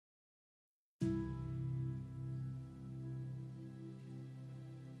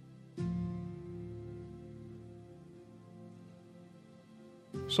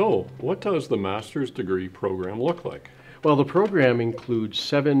So, what does the master's degree program look like? Well, the program includes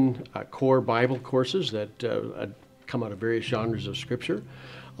 7 core Bible courses that come out of various genres of Scripture,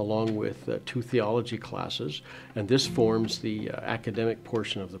 along with 2 theology classes, and this forms the academic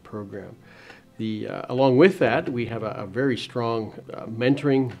portion of the program. Along with that, we have a very strong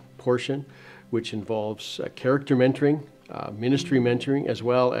mentoring portion, which involves character mentoring, ministry mentoring, as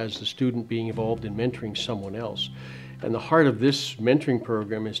well as the student being involved in mentoring someone else. And the heart of this mentoring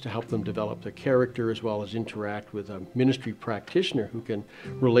program is to help them develop their character as well as interact with a ministry practitioner who can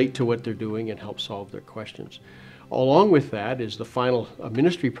relate to what they're doing and help solve their questions. Along with that is the final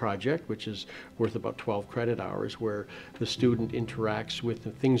ministry project, which is worth about 12 credit hours, where the student interacts with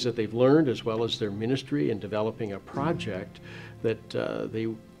the things that they've learned as well as their ministry and developing a project that they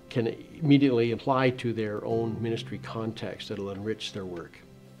can immediately apply to their own ministry context that'll enrich their work.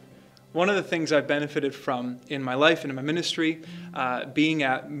 One of the things I've benefited from in my life and in my ministry, being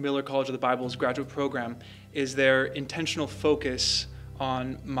at Millar College of the Bible's graduate program, is their intentional focus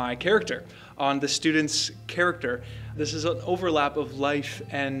on my character, on the student's character. This is an overlap of life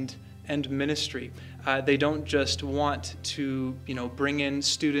and ministry. They don't just want to, bring in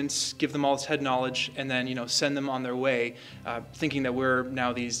students, give them all this head knowledge, and then, send them on their way, thinking that we're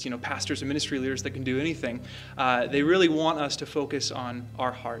now these, pastors and ministry leaders that can do anything. They really want us to focus on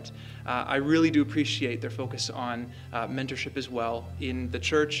our heart. I really do appreciate their focus on mentorship as well in the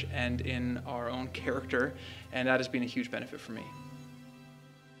church and in our own character, and that has been a huge benefit for me.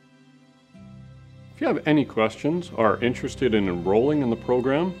 If you have any questions, are interested in enrolling in the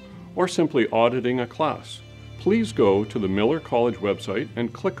program, or simply auditing a class, please go to the Millar College website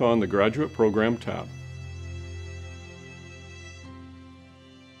and click on the Graduate Program tab.